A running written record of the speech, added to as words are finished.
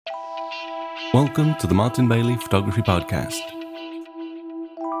Welcome to the Martin Bailey Photography Podcast.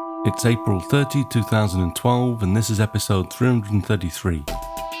 It's April 30, 2012, and this is episode 333.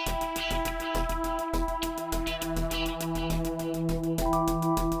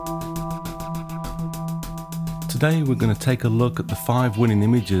 Today we're going to take a look at the 5 winning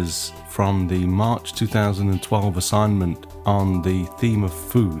images from the March 2012 assignment on the theme of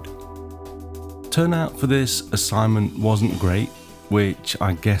food. Turnout for this assignment wasn't great, which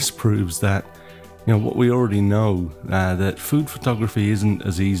I guess proves that what we already know, that food photography isn't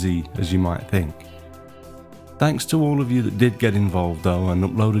as easy as you might think. Thanks to all of you that did get involved though and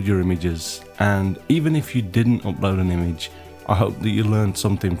uploaded your images, and even if you didn't upload an image, I hope that you learned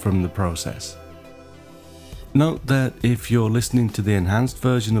something from the process. Note that if you're listening to the enhanced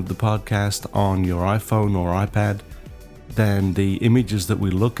version of the podcast on your iPhone or iPad, then the images that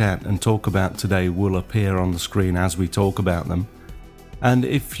we look at and talk about today will appear on the screen as we talk about them. And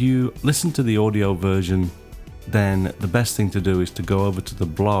if you listen to the audio version, then the best thing to do is to go over to the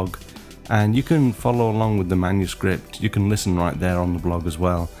blog and you can follow along with the manuscript. You can listen right there on the blog as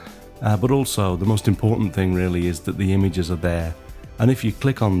well. But also, the most important thing really is that the images are there. And if you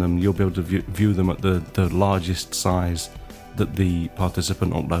click on them, you'll be able to view them at the largest size that the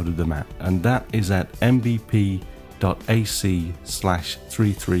participant uploaded them at. And that is at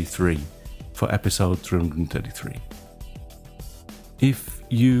mbp.ac/333 for episode 333. If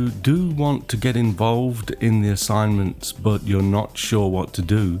you do want to get involved in the assignments but you're not sure what to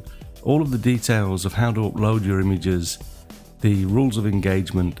do, all of the details of how to upload your images, the rules of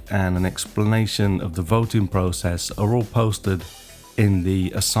engagement and an explanation of the voting process are all posted in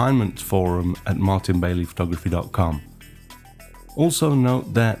the assignment forum at martinbaileyphotography.com. Also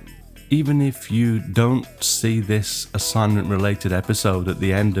note that even if you don't see this assignment related episode at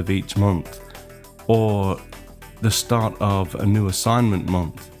the end of each month or the start of a new assignment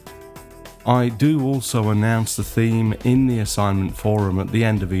month, I do also announce the theme in the assignment forum at the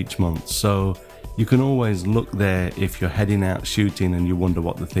end of each month, so you can always look there if you're heading out shooting and you wonder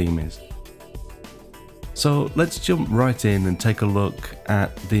what the theme is. So let's jump right in and take a look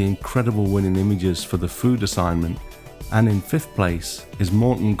at the incredible winning images for the food assignment, and in 5th place is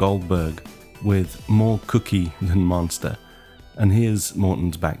Morten Goldberg with More Cookie Than Monster, and here's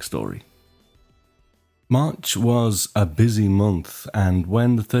Morten's backstory. March was a busy month, and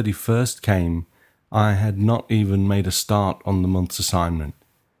when the 31st came, I had not even made a start on the month's assignment.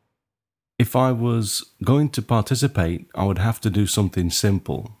 If I was going to participate, I would have to do something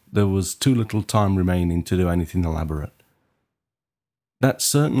simple. There was too little time remaining to do anything elaborate. That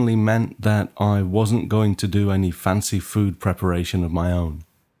certainly meant that I wasn't going to do any fancy food preparation of my own.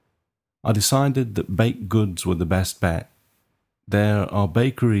 I decided that baked goods were the best bet. There are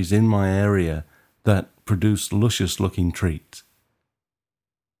bakeries in my area that produce luscious looking treats.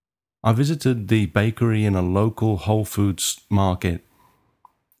 I visited the bakery in a local Whole Foods market.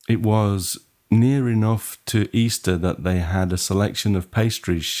 It was near enough to Easter that they had a selection of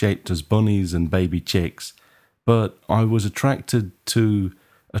pastries shaped as bunnies and baby chicks, but I was attracted to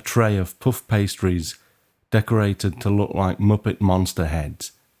a tray of puff pastries decorated to look like Muppet monster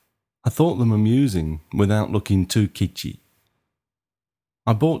heads. I thought them amusing without looking too kitschy.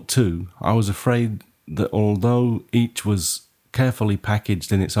 I bought 2. I was afraid that although each was carefully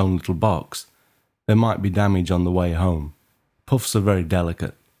packaged in its own little box, there might be damage on the way home. Puffs are very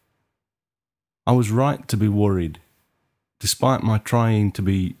delicate. I was right to be worried. Despite my trying to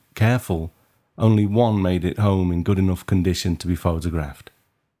be careful, only one made it home in good enough condition to be photographed.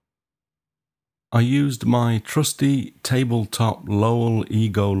 I used my trusty tabletop Lowell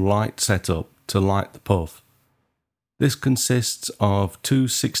Ego light setup to light the puff. This consists of 2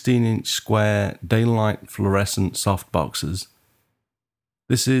 16-inch square daylight fluorescent softboxes.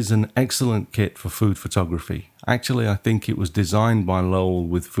 This is an excellent kit for food photography. Actually, I think it was designed by Lowell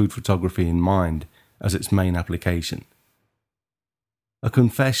with food photography in mind as its main application. A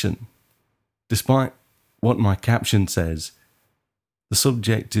confession. Despite what my caption says, the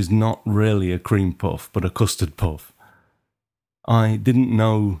subject is not really a cream puff, but a custard puff. I didn't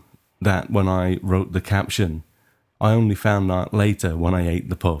know that when I wrote the caption. I only found out later when I ate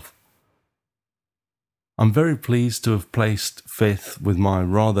the puff. I'm very pleased to have placed 5th with my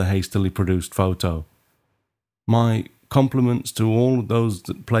rather hastily produced photo. My compliments to all of those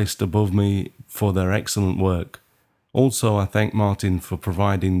that placed above me for their excellent work. Also, I thank Martin for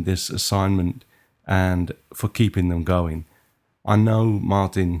providing this assignment and for keeping them going. I know,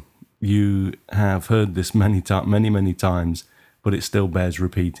 Martin, you have heard this many times, but it still bears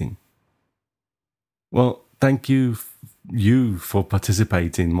repeating. Well, thank you for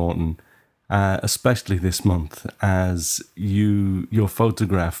participating, Morten, especially this month, as your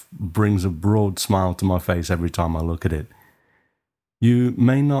photograph brings a broad smile to my face every time I look at it. You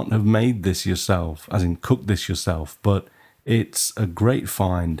may not have made this yourself, as in cooked this yourself, but it's a great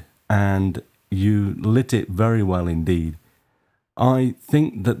find, and you lit it very well indeed. I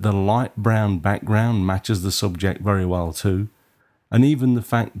think that the light brown background matches the subject very well too, and even the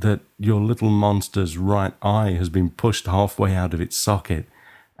fact that your little monster's right eye has been pushed halfway out of its socket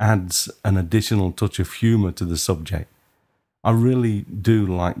adds an additional touch of humour to the subject. I really do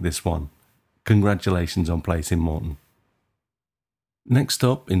like this one. Congratulations on placing Morton. Next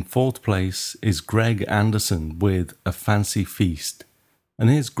up, in fourth place, is Greg Anderson with A Fancy Feast, and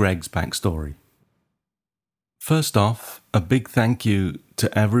here's Greg's backstory. First off, a big thank you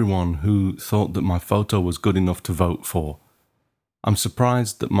to everyone who thought that my photo was good enough to vote for. I'm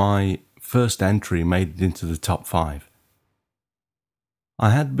surprised that my first entry made it into the top 5. I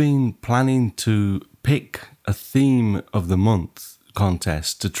had been planning to pick a theme of the month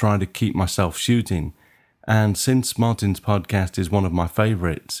contest to try to keep myself shooting, and since Martin's podcast is one of my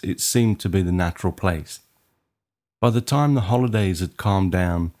favourites, it seemed to be the natural place. By the time the holidays had calmed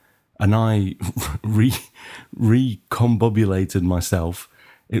down and I recombobulated myself,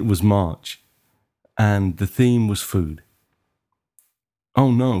 it was March, and the theme was food.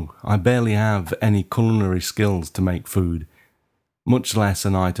 Oh no, I barely have any culinary skills to make food, much less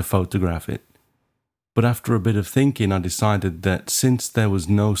an eye to photograph it. But after a bit of thinking, I decided that since there was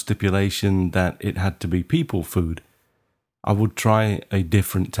no stipulation that it had to be people food, I would try a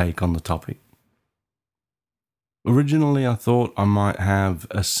different take on the topic. Originally, I thought I might have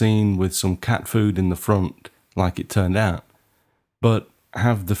a scene with some cat food in the front, like it turned out, but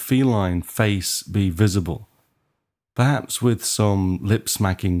have the feline face be visible, perhaps with some lip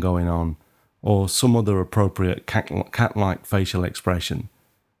smacking going on, or some other appropriate cat-like facial expression.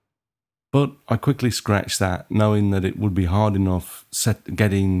 But I quickly scratched that, knowing that it would be hard enough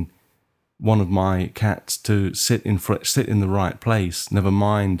getting one of my cats to sit in the right place, never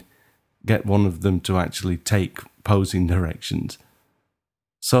mind get one of them to actually take posing directions.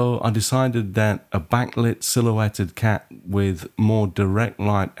 So I decided that a backlit silhouetted cat with more direct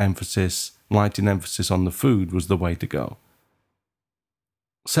lighting emphasis on the food was the way to go.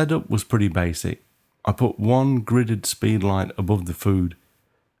 Setup was pretty basic. I put one gridded speed light above the food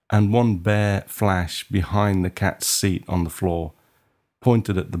and one bare flash behind the cat's seat on the floor,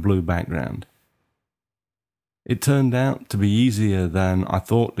 pointed at the blue background. It turned out to be easier than I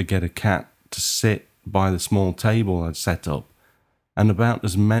thought to get a cat to sit by the small table I'd set up, and about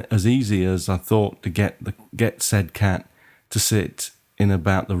as easy as I thought to get said cat to sit in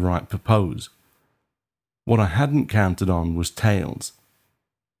about the right pose. What I hadn't counted on was tails.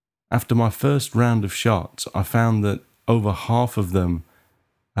 After my first round of shots, I found that over half of them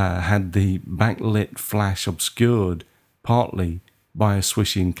had the backlit flash obscured partly by a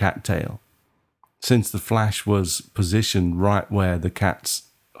swishing cattail, since the flash was positioned right where the cat's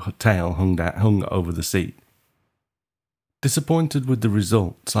tail hung over the seat. Disappointed with the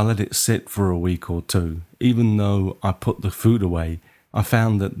results, I let it sit for a week or two. Even though I put the food away, I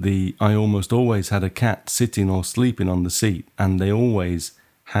found that I almost always had a cat sitting or sleeping on the seat, and they always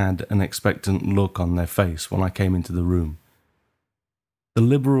had an expectant look on their face when I came into the room. The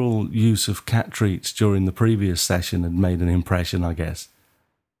liberal use of cat treats during the previous session had made an impression, I guess.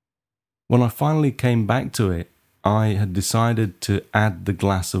 When I finally came back to it, I had decided to add the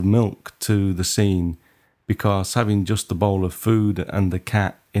glass of milk to the scene because having just the bowl of food and the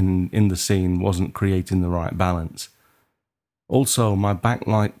cat in the scene wasn't creating the right balance. Also, my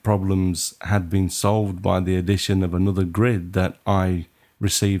backlight problems had been solved by the addition of another grid that I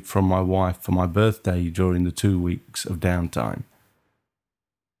received from my wife for my birthday during the 2 weeks of downtime.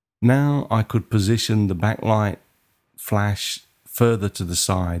 Now I could position the backlight flash further to the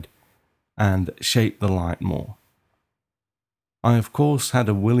side and shape the light more. I of course had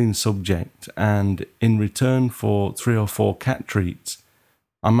a willing subject, and in return for 3 or 4 cat treats,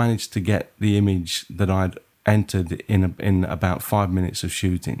 I managed to get the image that I'd entered in about 5 minutes of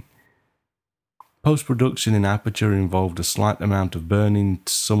shooting. Post-production in Aperture involved a slight amount of burning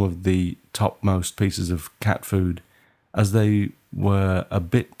to some of the topmost pieces of cat food, as they were a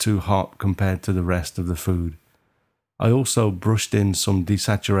bit too hot compared to the rest of the food. I also brushed in some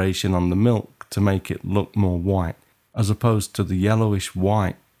desaturation on the milk to make it look more white, as opposed to the yellowish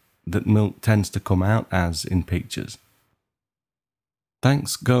white that milk tends to come out as in pictures.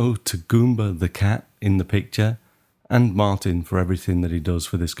 Thanks go to Goomba the cat in the picture, and Martin for everything that he does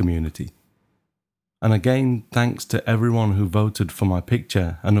for this community. And again, thanks to everyone who voted for my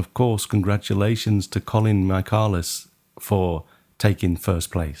picture, and of course congratulations to Colin Michaelis for taking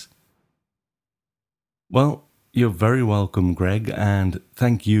first place. Well, you're very welcome, Greg, and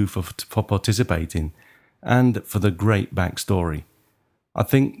thank you for participating and for the great backstory. I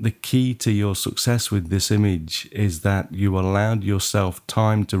think the key to your success with this image is that you allowed yourself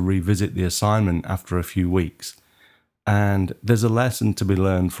time to revisit the assignment after a few weeks. And there's a lesson to be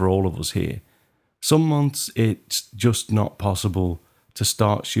learned for all of us here. Some months it's just not possible to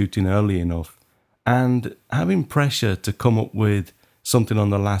start shooting early enough, and having pressure to come up with something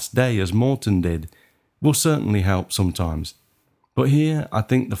on the last day, as Morton did, will certainly help sometimes. But here, I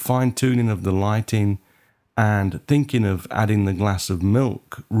think the fine-tuning of the lighting and thinking of adding the glass of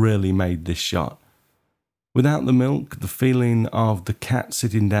milk really made this shot. Without the milk, the feeling of the cat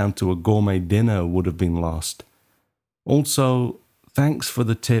sitting down to a gourmet dinner would have been lost. Also, thanks for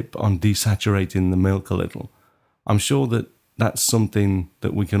the tip on desaturating the milk a little. I'm sure that that's something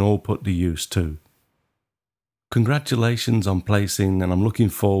that we can all put to use too. Congratulations on placing, and I'm looking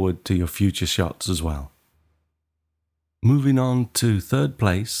forward to your future shots as well. Moving on to third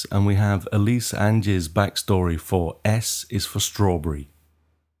place, and we have Elise Angie's backstory for S is for Strawberry.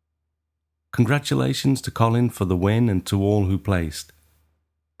 Congratulations to Colin for the win and to all who placed.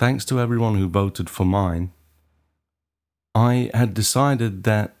 Thanks to everyone who voted for mine. I had decided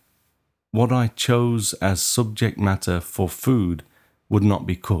that what I chose as subject matter for food would not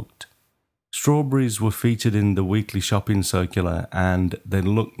be cooked. Strawberries were featured in the weekly shopping circular and they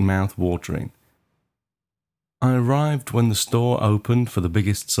looked mouth-watering. I arrived when the store opened for the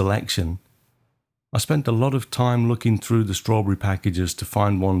biggest selection. I spent a lot of time looking through the strawberry packages to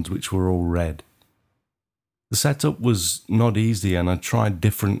find ones which were all red. The setup was not easy, and I tried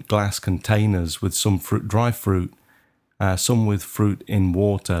different glass containers with some dry fruit, some with fruit in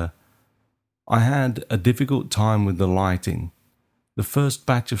water. I had a difficult time with the lighting. The first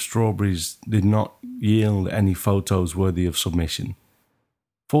batch of strawberries did not yield any photos worthy of submission.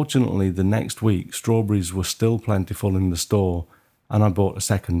 Fortunately, the next week, strawberries were still plentiful in the store, and I bought a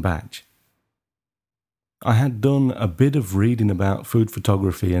second batch. I had done a bit of reading about food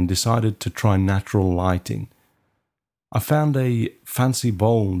photography and decided to try natural lighting. I found a fancy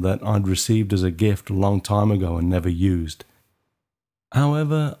bowl that I'd received as a gift a long time ago and never used.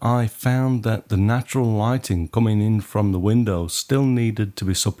 However, I found that the natural lighting coming in from the window still needed to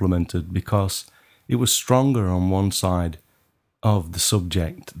be supplemented because it was stronger on one side of the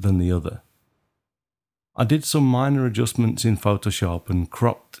subject than the other. I did some minor adjustments in Photoshop and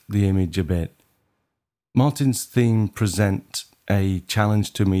cropped the image a bit. Martin's theme present a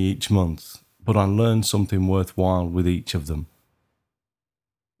challenge to me each month, but I learned something worthwhile with each of them.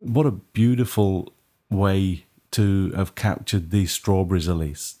 What a beautiful way to have captured these strawberries,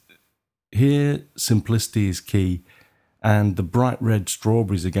 Elise. Here, simplicity is key, and the bright red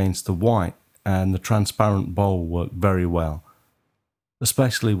strawberries against the white and the transparent bowl work very well,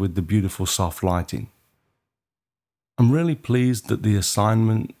 especially with the beautiful soft lighting. I'm really pleased that the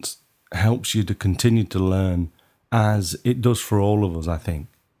assignment helps you to continue to learn, as it does for all of us, I think.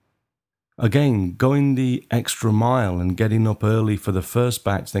 Again, going the extra mile and getting up early for the first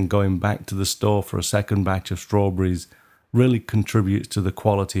batch, then going back to the store for a second batch of strawberries really contributes to the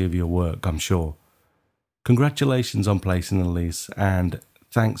quality of your work, I'm sure. Congratulations on placing, Elise, and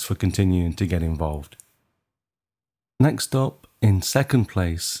thanks for continuing to get involved. Next up, in second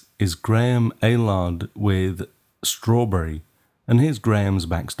place, is Graham Aylard with Strawberry, and here's Graham's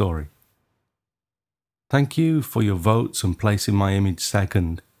backstory. Thank you for your votes and placing my image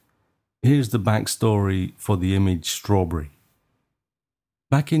second. Here's the backstory for the image Strawberry.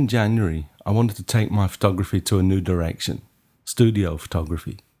 Back in January, I wanted to take my photography to a new direction, studio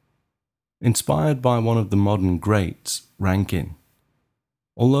photography. Inspired by one of the modern greats, Rankin.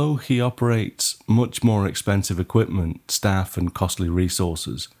 Although he operates much more expensive equipment, staff and costly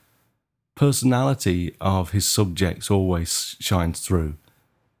resources, personality of his subjects always shines through.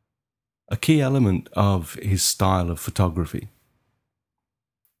 A key element of his style of photography.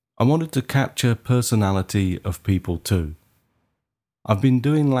 I wanted to capture personality of people too. I've been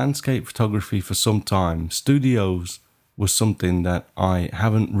doing landscape photography for some time. Studios was something that I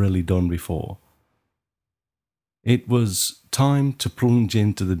haven't really done before. It was time to plunge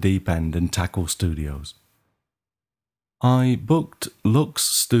into the deep end and tackle studios. I booked Lux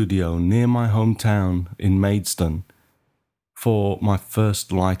Studio near my hometown in Maidstone for my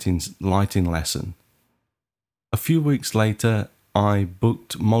first lighting lesson. A few weeks later, I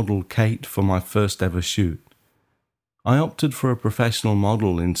booked model Kate for my first ever shoot. I opted for a professional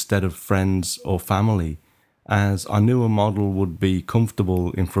model instead of friends or family, as I knew a model would be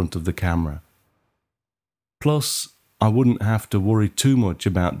comfortable in front of the camera. Plus, I wouldn't have to worry too much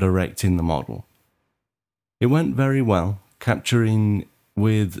about directing the model. It went very well, capturing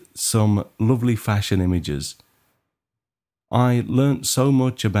with some lovely fashion images. I learnt so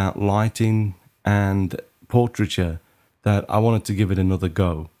much about lighting and portraiture that I wanted to give it another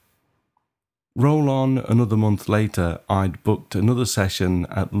go. Roll on another month later, I'd booked another session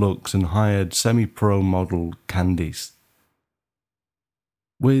at Lux and hired semi-pro model Candice.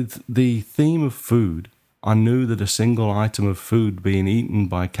 With the theme of food, I knew that a single item of food being eaten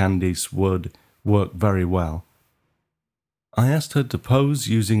by Candice would work very well. I asked her to pose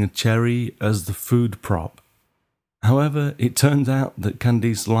using a cherry as the food prop. However, it turns out that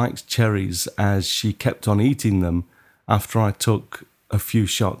Candice likes cherries as she kept on eating them after I took a few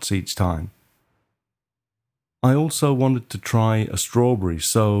shots each time. I also wanted to try a strawberry,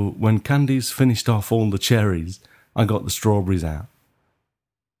 so when Candice finished off all the cherries, I got the strawberries out.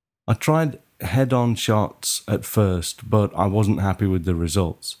 I tried head-on shots at first, but I wasn't happy with the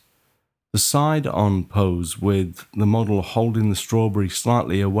results. The side-on pose with the model holding the strawberry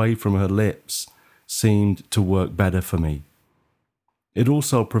slightly away from her lips seemed to work better for me. It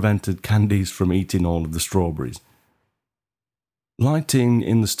also prevented Candice from eating all of the strawberries. Lighting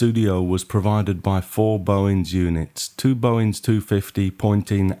in the studio was provided by 4 Bowens units, 2 Bowens 250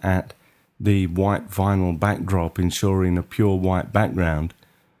 pointing at the white vinyl backdrop ensuring a pure white background,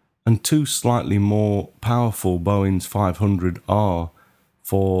 and 2 slightly more powerful Bowens 500R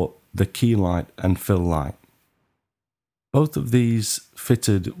for the key light and fill light. Both of these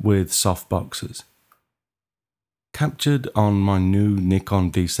fitted with softboxes. Captured on my new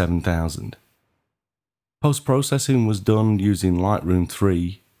Nikon D7000. Post-processing was done using Lightroom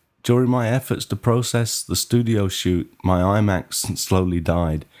 3. During my efforts to process the studio shoot, my iMac slowly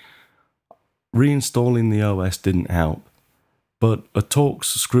died. Reinstalling the OS didn't help, but a Torx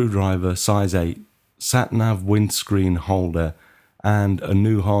screwdriver size 8, sat-nav windscreen holder, and a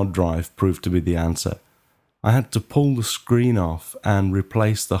new hard drive proved to be the answer. I had to pull the screen off and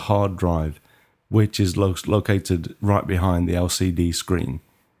replace the hard drive, which is located right behind the LCD screen.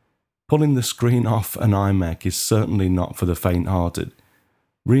 Pulling the screen off an iMac is certainly not for the faint-hearted.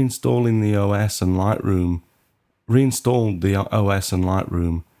 Reinstalled the OS and Lightroom,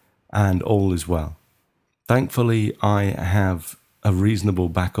 and all is well. Thankfully, I have a reasonable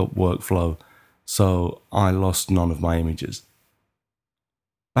backup workflow, so I lost none of my images.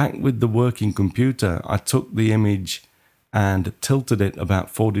 Back with the working computer, I took the image and tilted it about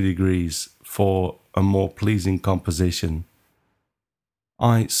 40 degrees for a more pleasing composition.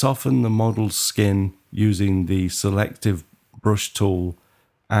 I softened the model's skin using the selective brush tool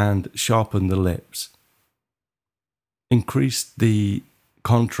and sharpened the lips. Increased the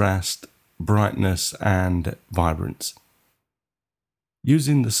contrast, brightness, and vibrance.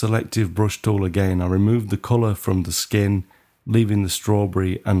 Using the selective brush tool again, I removed the colour from the skin, leaving the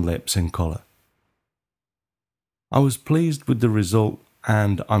strawberry and lips in colour. I was pleased with the result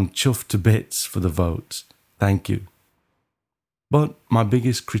and I'm chuffed to bits for the votes. Thank you. But my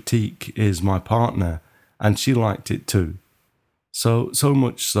biggest critique is my partner, and she liked it too. So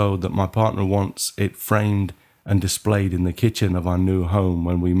much so that my partner wants it framed and displayed in the kitchen of our new home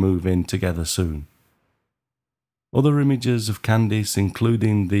when we move in together soon. Other images of Candice,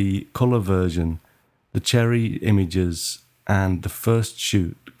 including the colour version, the cherry images, and the first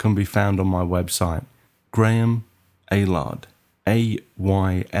shoot, can be found on my website, Graham Aylard, AYLARD.com.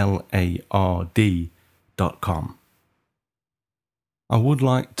 I would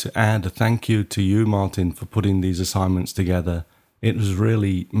like to add a thank you to you, Martin, for putting these assignments together. It has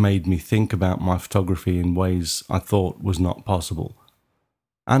really made me think about my photography in ways I thought was not possible.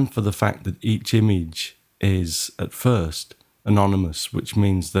 And for the fact that each image is, at first, anonymous, which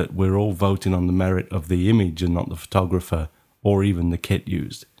means that we're all voting on the merit of the image and not the photographer or even the kit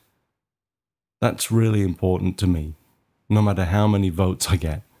used. That's really important to me, no matter how many votes I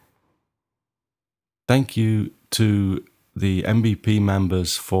get. Thank you to the MVP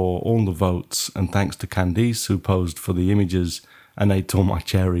members for all the votes, and thanks to Candice who posed for the images and ate all my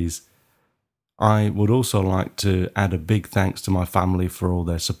cherries. I would also like to add a big thanks to my family for all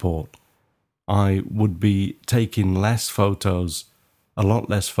their support. I would be taking a lot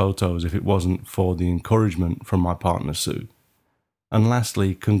less photos if it wasn't for the encouragement from my partner Sue. And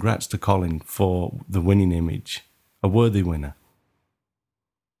lastly, congrats to Colin for the winning image, a worthy winner.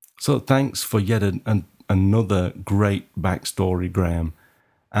 So thanks for yet another great backstory, Graham,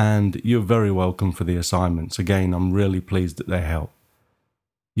 and you're very welcome for the assignments. Again, I'm really pleased that they help.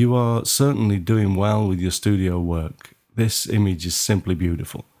 You are certainly doing well with your studio work. This image is simply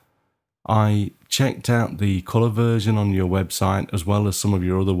beautiful. I checked out the colour version on your website as well as some of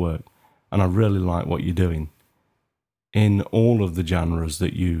your other work, and I really like what you're doing in all of the genres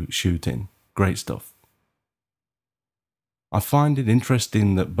that you shoot in. Great stuff. I find it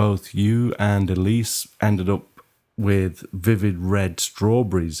interesting that both you and Elise ended up with vivid red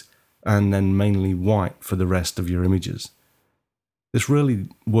strawberries and then mainly white for the rest of your images. This really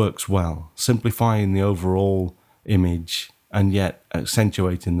works well, simplifying the overall image and yet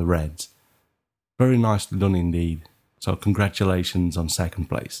accentuating the reds. Very nicely done indeed, so congratulations on second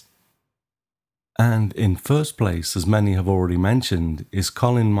place. And in first place, as many have already mentioned, is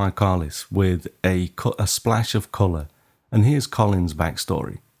Colin Michaelis with a splash of colour, and here's Colin's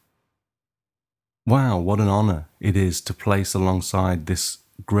backstory. Wow, what an honour it is to place alongside this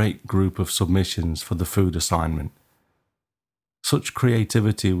great group of submissions for the food assignment. Such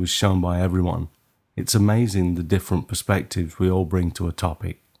creativity was shown by everyone. It's amazing the different perspectives we all bring to a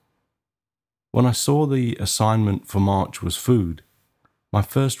topic. When I saw the assignment for March was food, my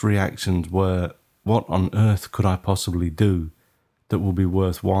first reactions were, what on earth could I possibly do that will be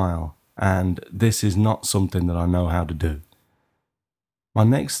worthwhile? And this is not something that I know how to do. My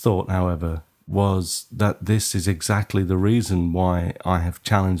next thought, however, was that this is exactly the reason why I have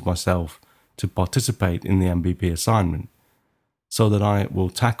challenged myself to participate in the MVP assignment, so that I will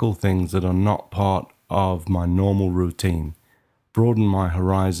tackle things that are not part of my normal routine, broaden my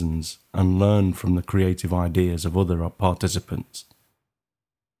horizons, and learn from the creative ideas of other participants.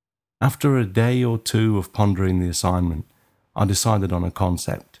 After a day or two of pondering the assignment, I decided on a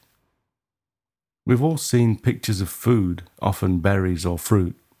concept. We've all seen pictures of food, often berries or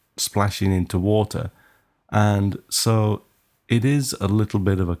fruit, splashing into water, and so it is a little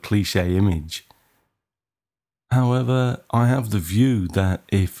bit of a cliche image. However, I have the view that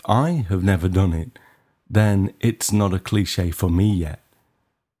if I have never done it, then it's not a cliche for me yet.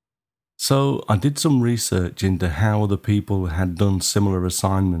 So I did some research into how other people had done similar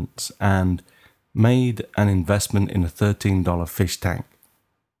assignments and made an investment in a $13 fish tank.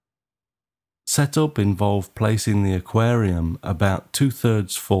 Setup involved placing the aquarium about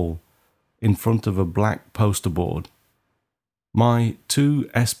 2/3 full in front of a black poster board. My two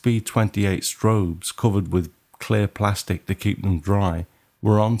SP28 strobes covered with clear plastic to keep them dry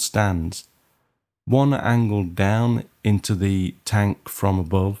were on stands, one angled down into the tank from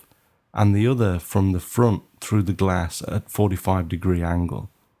above and the other from the front through the glass at 45-degree angle.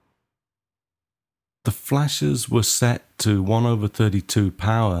 The flashes were set to 1/32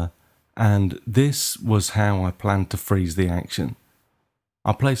 power, and this was how I planned to freeze the action.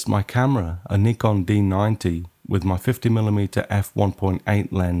 I placed my camera, a Nikon D90, with my 50mm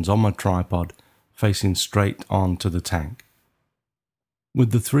f1.8 lens on my tripod, facing straight onto the tank.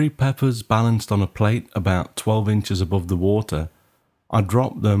 With the 3 peppers balanced on a plate about 12 inches above the water, I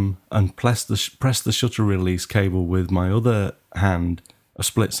dropped them and pressed the shutter release cable with my other hand a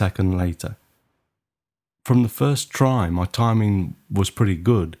split second later. From the first try, my timing was pretty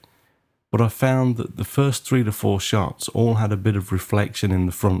good, but I found that the first 3 to 4 shots all had a bit of reflection in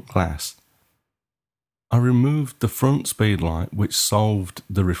the front glass. I removed the front speedlight, which solved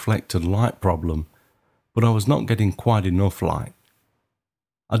the reflected light problem, but I was not getting quite enough light.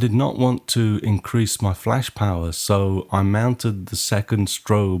 I did not want to increase my flash power, so I mounted the second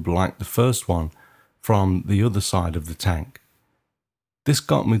strobe like the first one from the other side of the tank. This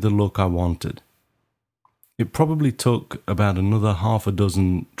got me the look I wanted. It probably took about another half a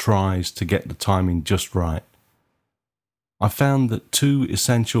dozen tries to get the timing just right. I found that 2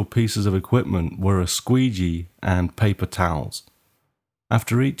 essential pieces of equipment were a squeegee and paper towels.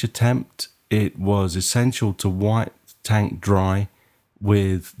 After each attempt, it was essential to wipe the tank dry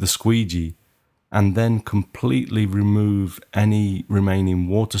with the squeegee and then completely remove any remaining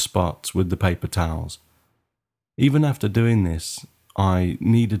water spots with the paper towels. Even after doing this, I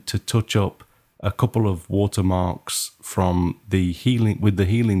needed to touch up a couple of watermarks from the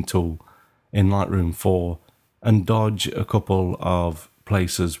healing tool in Lightroom 4 and dodge a couple of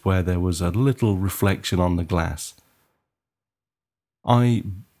places where there was a little reflection on the glass. I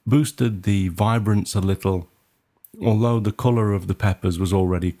boosted the vibrance a little, although the colour of the peppers was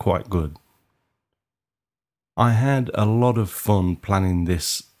already quite good. I had a lot of fun planning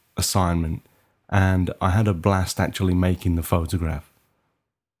this assignment, and I had a blast actually making the photograph.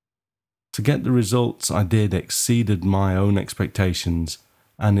 To get the results I did exceeded my own expectations,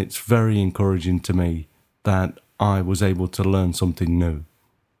 and it's very encouraging to me that I was able to learn something new.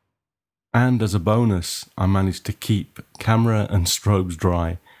 And as a bonus, I managed to keep camera and strobes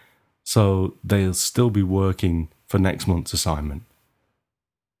dry, so they'll still be working for next month's assignment.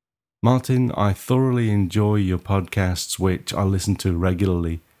 Martin, I thoroughly enjoy your podcasts, which I listen to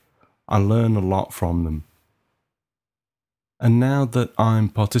regularly. I learn a lot from them. And now that I'm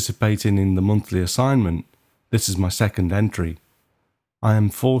participating in the monthly assignment, this is my second entry, I am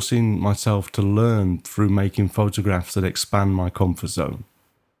forcing myself to learn through making photographs that expand my comfort zone.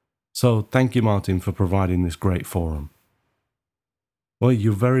 So thank you, Martin, for providing this great forum. Well,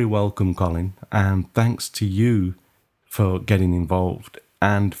 you're very welcome, Colin, and thanks to you for getting involved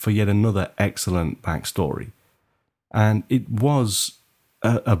and for yet another excellent backstory. And it was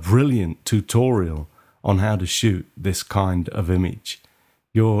a brilliant tutorial on how to shoot this kind of image.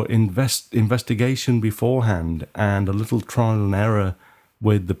 Your investigation beforehand and a little trial and error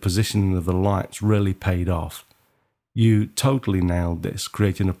with the positioning of the lights really paid off. You totally nailed this,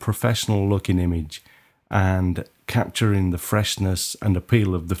 creating a professional looking image and capturing the freshness and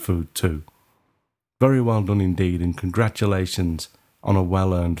appeal of the food too. Very well done indeed, and congratulations on a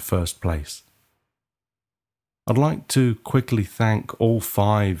well-earned first place. I'd like to quickly thank all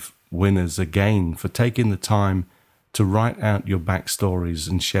 5 winners again for taking the time to write out your backstories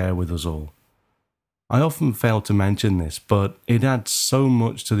and share with us all. I often fail to mention this, but it adds so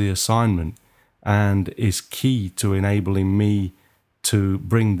much to the assignment and is key to enabling me to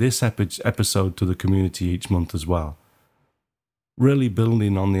bring this episode to the community each month as well. Really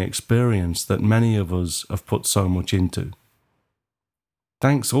building on the experience that many of us have put so much into.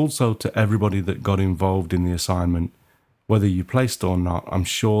 Thanks also to everybody that got involved in the assignment. Whether you placed or not, I'm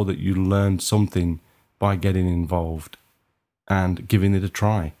sure that you learned something by getting involved and giving it a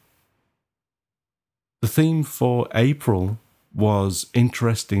try. The theme for April was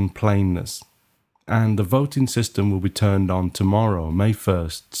interesting plainness, and the voting system will be turned on tomorrow, May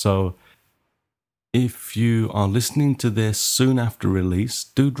 1st, so if you are listening to this soon after release,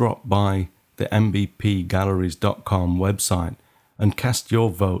 do drop by the mbpgalleries.com website and cast your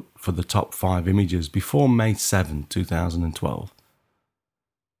vote for the top 5 images before May 7, 2012.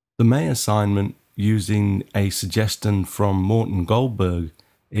 The May assignment, using a suggestion from Morten Goldberg,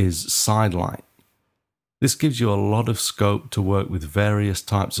 is sidelight. This gives you a lot of scope to work with various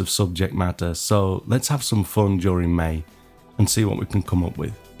types of subject matter, so let's have some fun during May and see what we can come up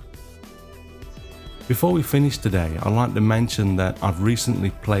with. Before we finish today, I'd like to mention that I've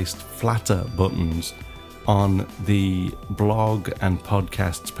recently placed flatter buttons on the blog and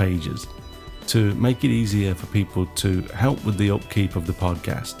podcasts pages to make it easier for people to help with the upkeep of the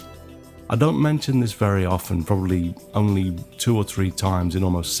podcast. I don't mention this very often, probably only 2 or 3 times in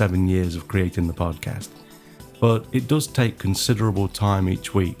almost 7 years of creating the podcast, but it does take considerable time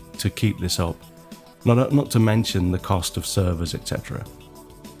each week to keep this up, not to mention the cost of servers, etc.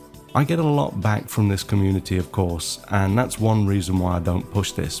 I get a lot back from this community, of course, and that's one reason why I don't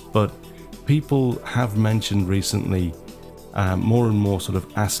push this, but people have mentioned recently more and more sort of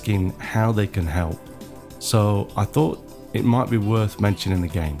asking how they can help, so I thought it might be worth mentioning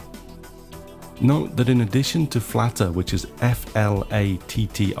again. Note that in addition to Flattr, which is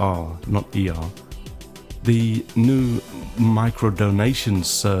FLATTR, not ER, the new micro donations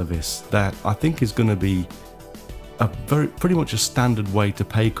service that I think is going to be pretty much a standard way to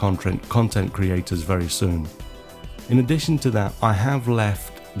pay content creators very soon. In addition to that, I have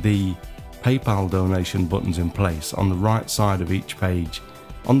left the PayPal donation buttons in place on the right side of each page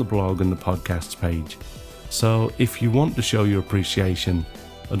on the blog and the podcasts page. So if you want to show your appreciation,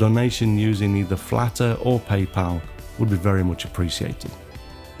 a donation using either Flattr or PayPal would be very much appreciated.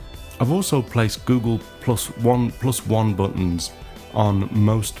 I've also placed Google plus one buttons on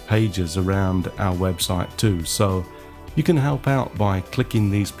most pages around our website too, so you can help out by clicking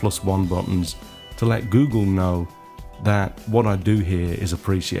these +1 buttons to let Google know that what I do here is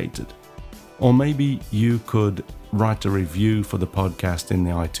appreciated. Or maybe you could write a review for the podcast in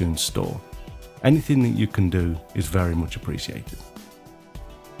the iTunes store. Anything that you can do is very much appreciated.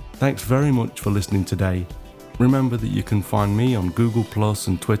 Thanks very much for listening today. Remember that you can find me on Google Plus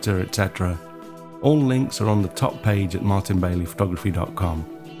and Twitter, etc. All links are on the top page at martinbaileyphotography.com,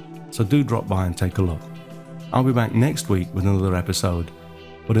 so do drop by and take a look. I'll be back next week with another episode,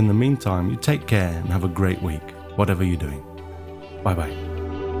 but in the meantime, you take care and have a great week, whatever you're doing. Bye bye.